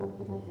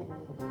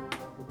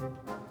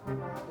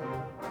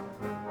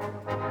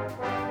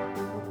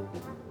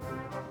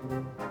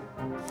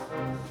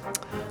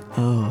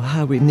Oh,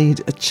 how we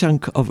need a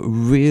chunk of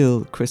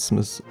real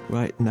Christmas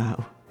right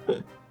now.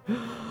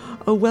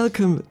 Oh,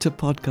 welcome to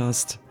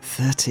podcast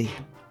 30.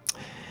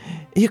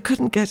 You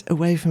couldn't get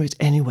away from it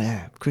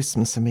anywhere,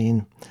 Christmas, I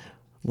mean.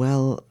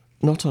 Well,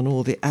 not on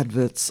all the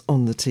adverts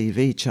on the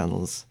TV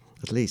channels,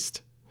 at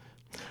least.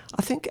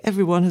 I think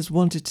everyone has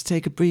wanted to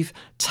take a brief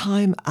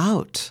time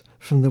out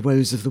from the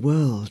woes of the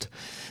world.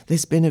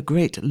 There's been a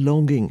great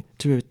longing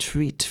to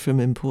retreat from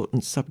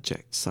important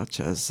subjects such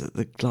as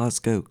the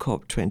Glasgow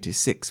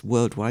COP26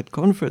 Worldwide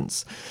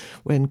Conference,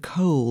 when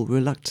coal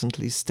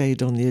reluctantly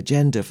stayed on the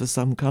agenda for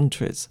some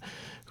countries,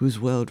 whose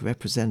world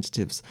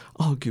representatives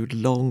argued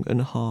long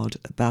and hard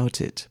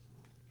about it.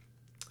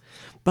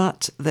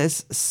 But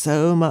there's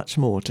so much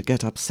more to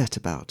get upset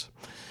about.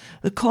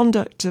 The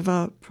conduct of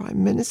our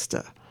Prime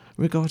Minister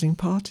regarding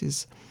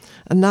parties,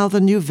 and now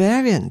the new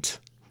variant,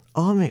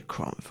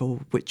 Omicron,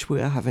 for which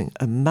we are having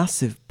a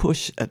massive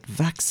push at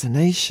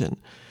vaccination.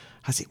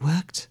 Has it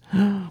worked?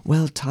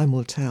 Well, time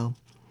will tell.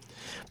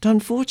 But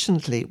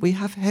unfortunately, we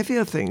have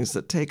heavier things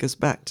that take us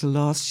back to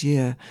last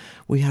year.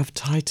 We have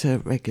tighter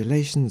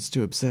regulations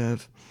to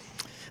observe.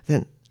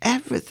 Then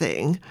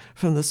everything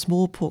from the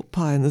small pork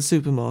pie in the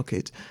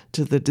supermarket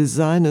to the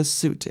designer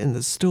suit in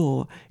the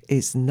store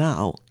is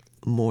now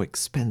more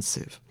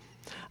expensive.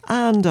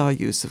 And our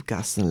use of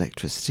gas and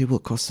electricity will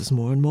cost us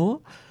more and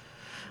more.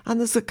 And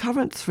there's the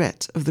current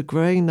threat of the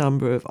growing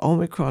number of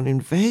Omicron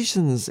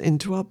invasions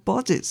into our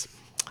bodies.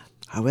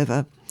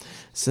 However,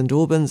 St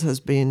Albans has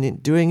been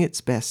doing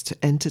its best to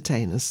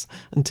entertain us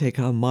and take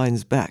our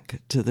minds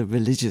back to the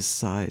religious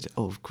side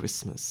of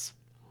Christmas.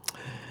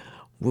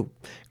 Well,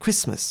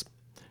 Christmas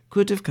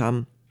could have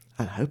come,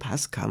 and hope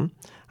has come,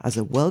 as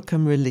a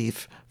welcome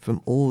relief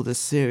from all the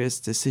serious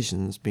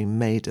decisions being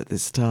made at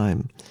this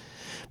time.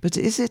 But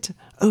is it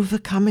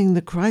overcoming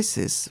the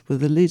crisis with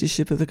the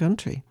leadership of the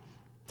country?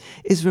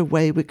 Is there a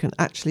way we can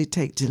actually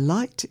take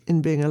delight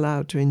in being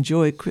allowed to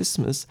enjoy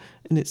Christmas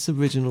in its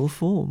original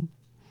form?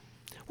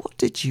 What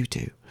did you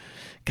do?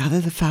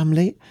 Gather the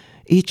family,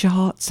 eat your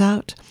hearts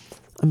out,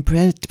 and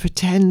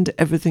pretend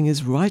everything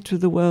is right with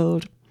the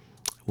world?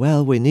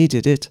 Well, we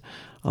needed it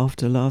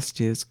after last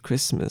year's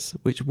Christmas,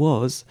 which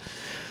was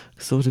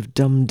sort of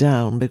dumbed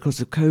down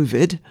because of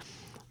COVID,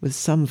 with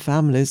some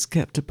families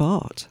kept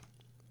apart.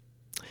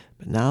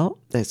 But now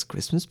there's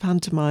Christmas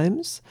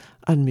pantomimes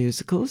and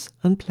musicals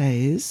and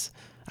plays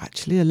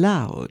actually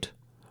allowed.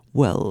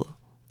 Well,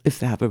 if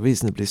they have a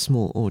reasonably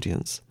small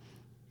audience.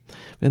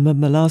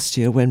 Remember last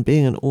year when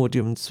being an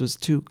audience was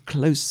too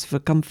close for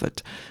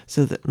comfort,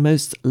 so that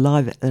most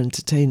live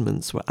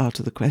entertainments were out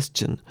of the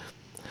question.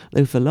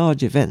 Though for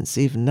large events,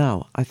 even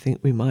now, I think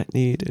we might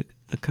need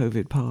a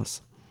COVID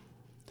pass.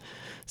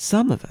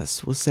 Some of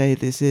us will say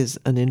this is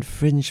an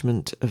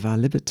infringement of our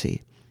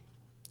liberty.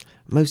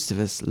 Most of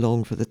us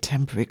long for the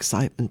temporary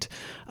excitement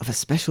of a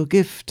special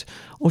gift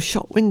or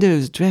shop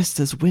windows dressed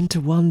as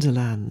winter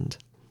wonderland.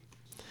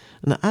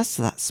 And as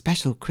to that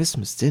special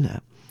Christmas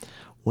dinner,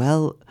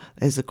 well,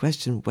 there's a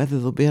question whether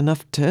there'll be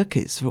enough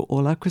turkeys for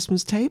all our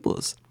Christmas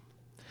tables.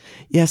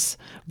 Yes,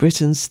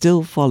 Britain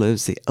still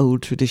follows the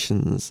old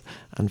traditions,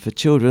 and for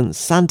children,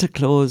 Santa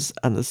Claus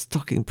and the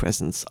stocking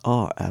presents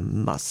are a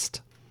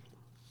must.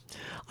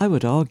 I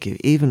would argue,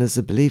 even as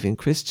a believing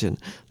Christian,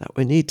 that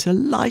we need to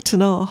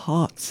lighten our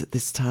hearts at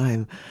this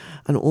time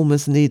and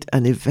almost need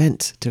an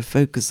event to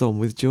focus on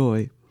with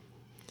joy.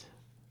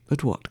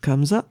 But what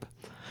comes up?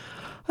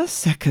 A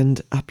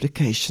second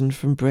application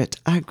from Brett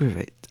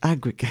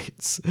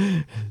Aggregates.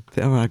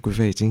 They are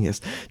aggravating, yes,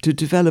 to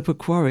develop a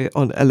quarry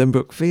on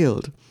Ellenbrook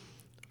Field.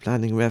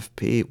 Planning Ref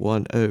P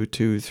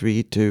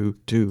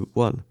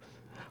 10232221.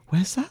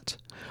 Where's that?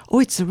 Oh,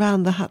 it's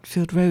around the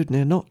Hatfield Road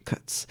near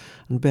Notcuts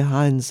and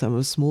behind some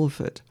of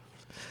Smallford.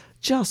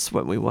 Just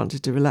when we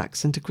wanted to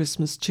relax into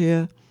Christmas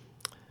cheer.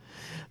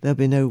 There'll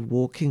be no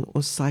walking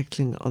or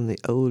cycling on the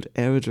old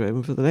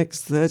aerodrome for the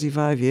next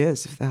 35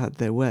 years if they had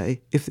their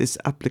way, if this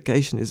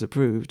application is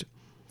approved.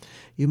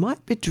 You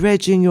might be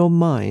dredging your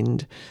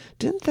mind.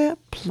 Didn't they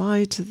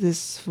apply to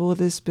this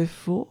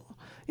before?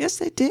 Yes,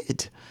 they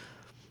did.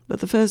 But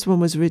the first one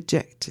was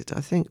rejected,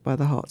 I think, by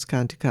the Herts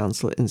County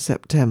Council in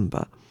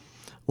September,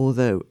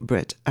 although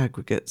Brett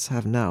Aggregates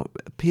have now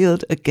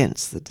appealed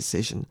against the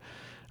decision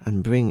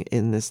and bring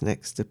in this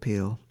next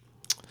appeal.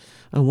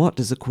 And what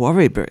does a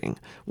quarry bring?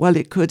 Well,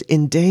 it could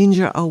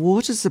endanger our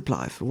water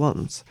supply, for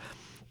one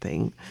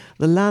thing.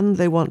 The land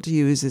they want to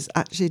use is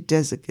actually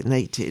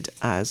designated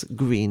as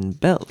Green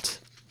Belt.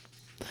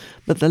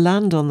 But the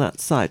land on that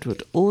site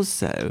would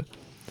also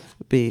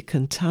be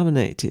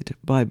contaminated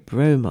by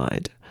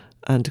bromide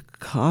and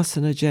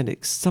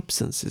carcinogenic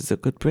substances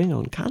that could bring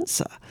on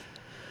cancer.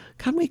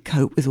 Can we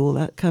cope with all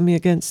that coming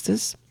against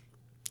us?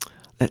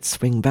 Let's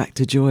swing back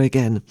to joy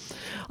again.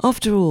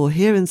 After all,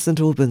 here in St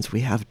Albans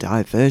we have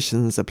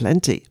diversions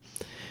aplenty.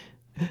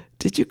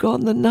 Did you go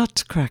on the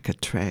Nutcracker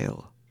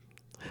Trail?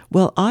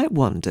 Well, I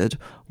wondered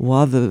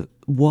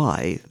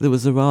why there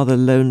was a rather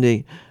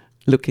lonely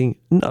looking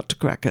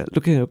nutcracker,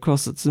 looking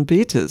across at St.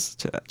 Peter's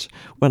Church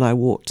when I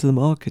walked to the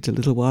market a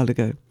little while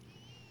ago.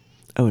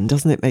 Oh, and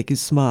doesn't it make you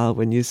smile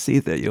when you see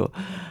that your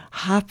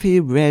happy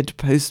red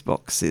post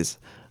boxes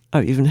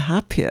are even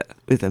happier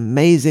with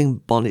amazing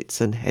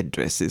bonnets and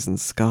headdresses and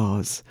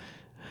scarves?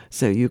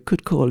 So you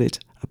could call it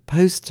a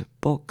post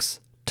box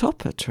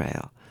topper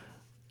trail.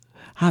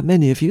 How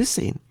many have you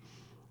seen?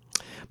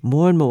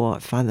 More and more I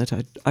find that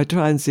I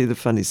try and see the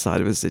funny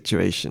side of a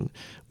situation,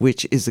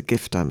 which is a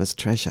gift I must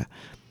treasure.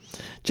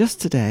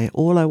 Just today,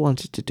 all I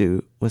wanted to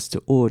do was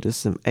to order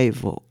some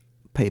A4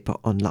 paper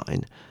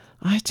online.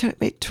 It took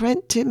me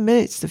 20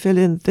 minutes to fill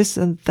in this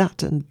and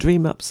that and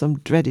dream up some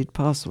dreaded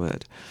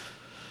password.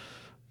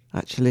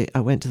 Actually,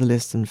 I went to the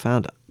list and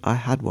found I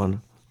had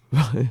one,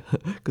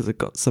 because I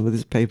got some of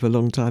this paper a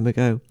long time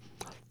ago.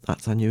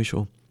 That's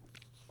unusual.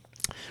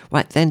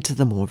 Right then to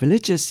the more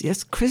religious,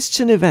 yes,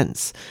 Christian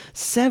events.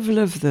 Several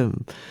of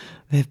them.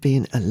 There have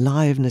been a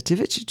live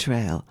nativity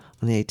trail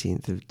on the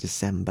 18th of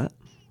December.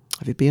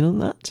 Have you been on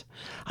that?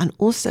 And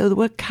also there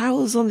were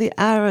carols on the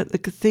hour at the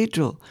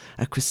cathedral,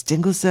 a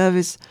Christingle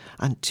service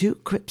and 2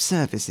 crypt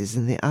services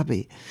in the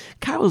abbey,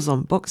 carols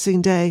on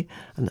Boxing Day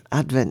and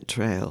Advent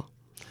trail.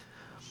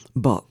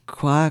 Bach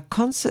choir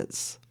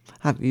concerts.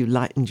 Have you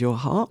lightened your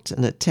heart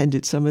and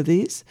attended some of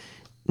these?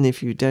 And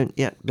if you don't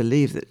yet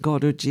believe that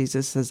God or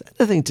Jesus has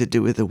anything to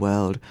do with the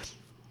world,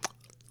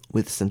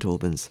 with St.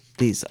 Albans,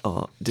 these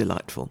are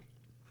delightful.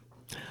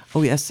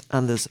 Oh yes,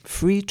 and there's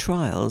free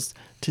trials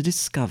to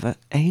discover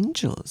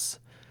angels.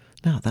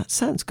 Now that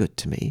sounds good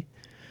to me.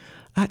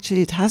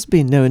 Actually, it has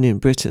been known in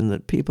Britain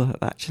that people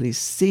have actually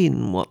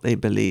seen what they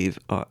believe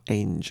are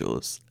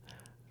angels.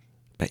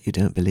 Bet you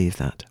don't believe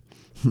that.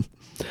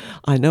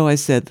 I know I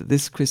said that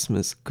this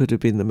Christmas could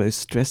have been the most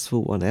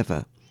stressful one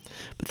ever,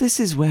 but this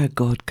is where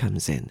God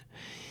comes in.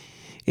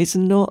 It's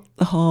not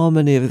the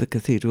harmony of the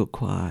cathedral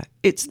choir.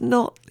 It's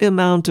not the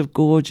amount of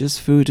gorgeous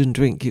food and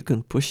drink you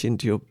can push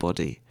into your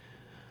body.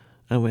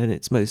 And when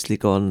it's mostly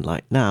gone,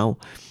 like now,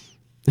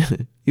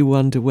 you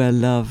wonder where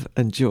love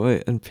and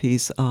joy and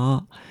peace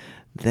are.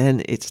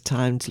 Then it's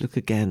time to look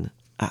again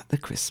at the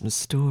Christmas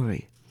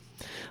story.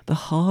 The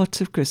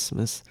heart of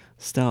Christmas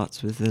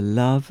starts with the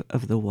love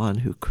of the one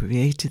who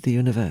created the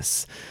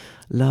universe,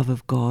 love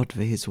of God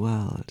for his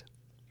world.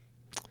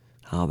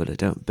 But I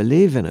don't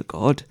believe in a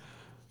God,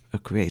 a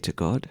creator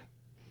God.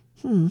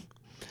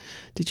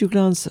 Did you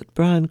glance at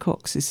Brian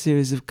Cox's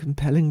series of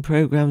compelling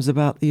programs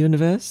about the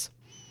universe?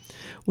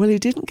 Well, he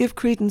didn't give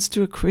credence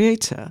to a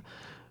creator,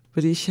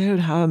 but he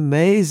showed how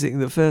amazing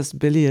the first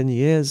billion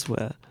years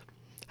were.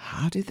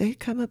 How did they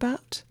come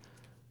about?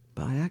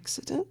 By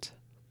accident?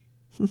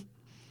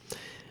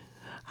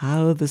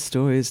 How the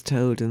stories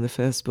told in the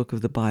first book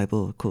of the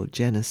Bible, called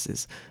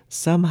Genesis,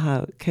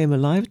 somehow came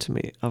alive to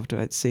me after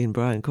I'd seen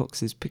Brian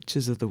Cox's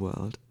pictures of the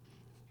world.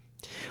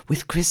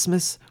 With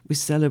Christmas, we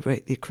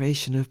celebrate the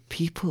creation of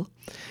people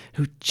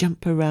who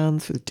jump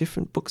around through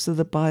different books of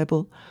the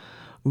Bible,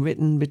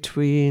 written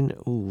between,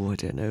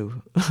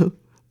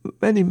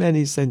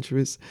 many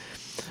centuries.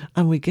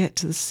 And we get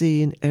to the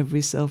scene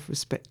every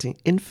self-respecting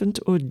infant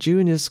or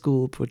junior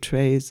school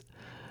portrays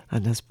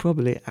and has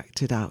probably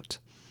acted out.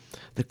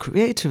 The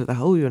creator of the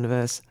whole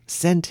universe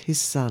sent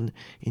his son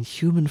in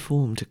human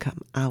form to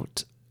come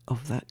out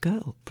of that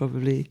girl,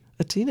 probably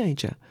a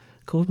teenager,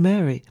 called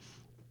Mary.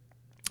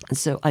 And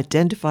so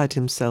identified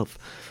himself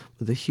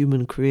with the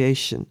human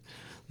creation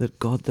that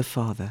God the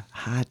Father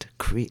had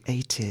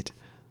created.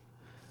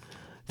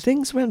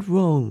 Things went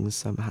wrong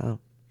somehow.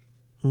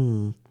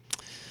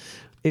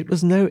 It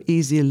was no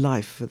easy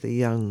life for the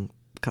young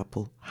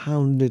couple,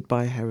 hounded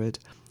by Herod,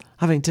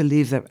 having to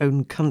leave their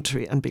own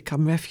country and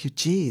become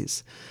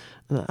refugees.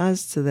 And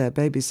as to their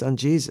baby son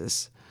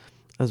Jesus,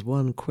 as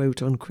one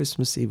quote on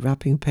Christmassy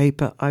wrapping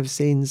paper I've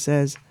seen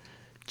says,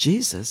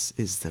 Jesus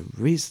is the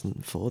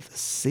reason for the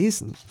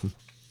season.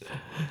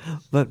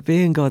 But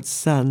being God's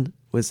son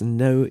was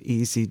no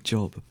easy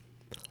job.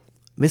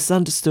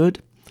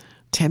 Misunderstood,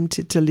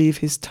 tempted to leave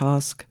his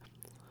task,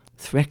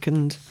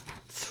 threatened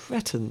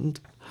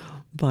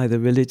by the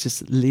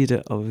religious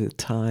leader of the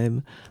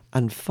time,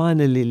 and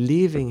finally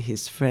leaving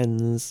his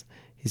friends,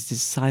 his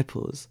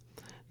disciples,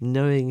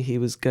 knowing he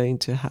was going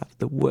to have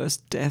the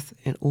worst death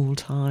in all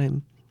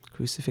time,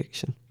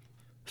 crucifixion,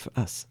 for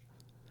us.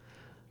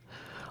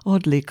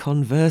 Oddly,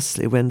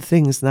 conversely, when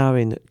things now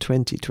in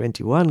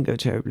 2021 go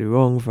terribly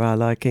wrong for our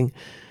liking,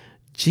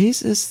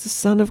 Jesus, the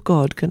Son of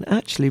God, can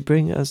actually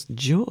bring us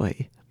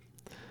joy.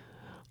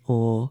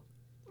 Or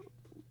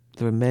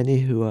there are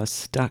many who are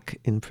stuck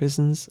in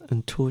prisons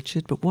and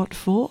tortured, but what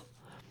for?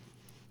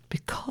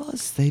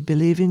 Because they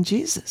believe in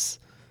Jesus.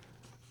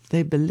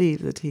 They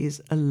believe that he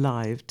is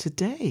alive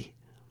today.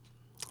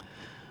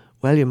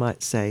 Well, you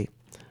might say,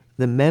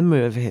 the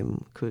memory of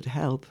him could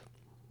help.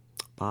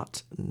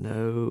 But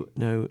no.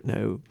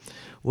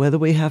 Whether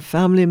we have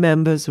family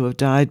members who have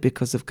died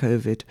because of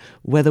COVID,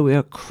 whether we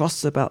are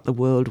cross about the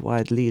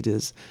worldwide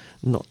leaders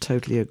not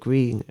totally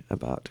agreeing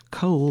about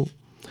coal,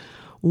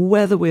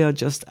 whether we are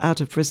just out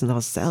of prison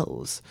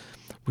ourselves,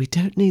 we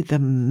don't need the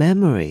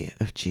memory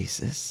of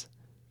Jesus.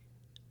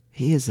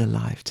 He is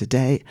alive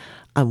today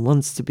and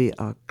wants to be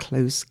our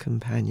close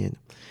companion.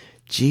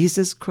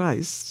 Jesus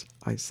Christ,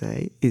 I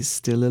say, is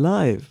still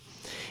alive.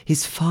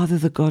 His Father,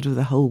 the God of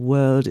the whole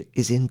world,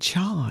 is in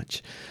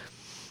charge.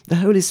 The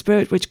Holy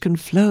Spirit, which can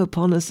flow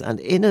upon us and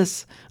in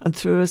us and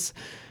through us,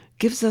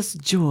 gives us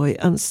joy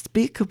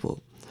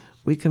unspeakable.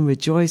 We can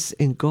rejoice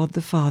in God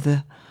the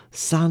Father,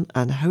 Son,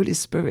 and Holy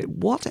Spirit,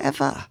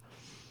 whatever.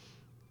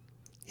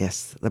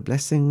 Yes, the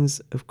blessings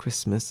of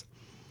Christmas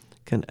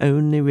can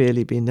only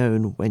really be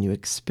known when you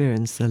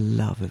experience the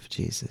love of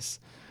Jesus,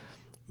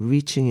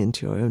 reaching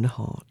into your own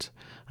heart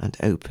and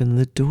open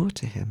the door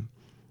to him.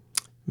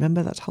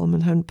 Remember that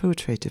Holman Hunt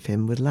portrait of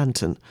him with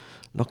lantern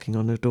knocking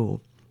on a door?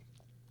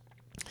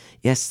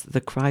 Yes, the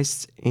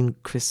Christ in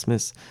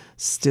Christmas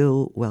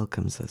still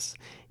welcomes us.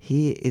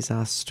 He is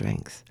our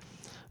strength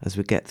as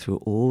we get through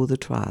all the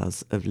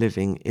trials of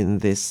living in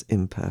this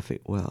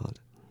imperfect world.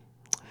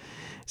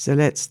 So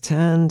let's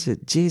turn to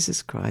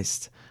Jesus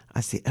Christ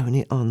as the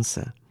only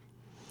answer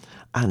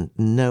and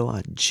know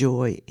our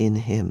joy in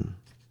him.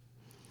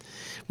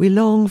 We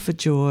long for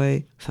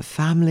joy, for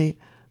family,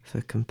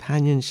 for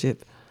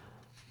companionship,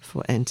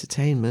 for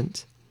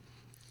entertainment,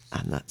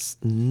 and that's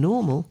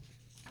normal.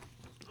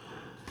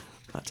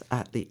 But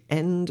at the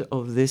end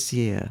of this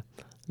year,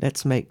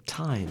 let's make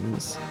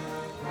times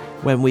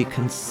when we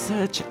can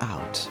search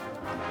out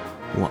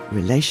what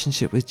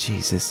relationship with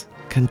Jesus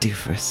can do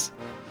for us.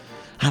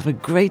 Have a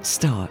great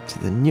start to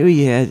the new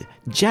year,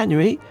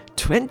 January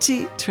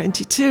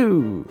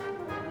 2022.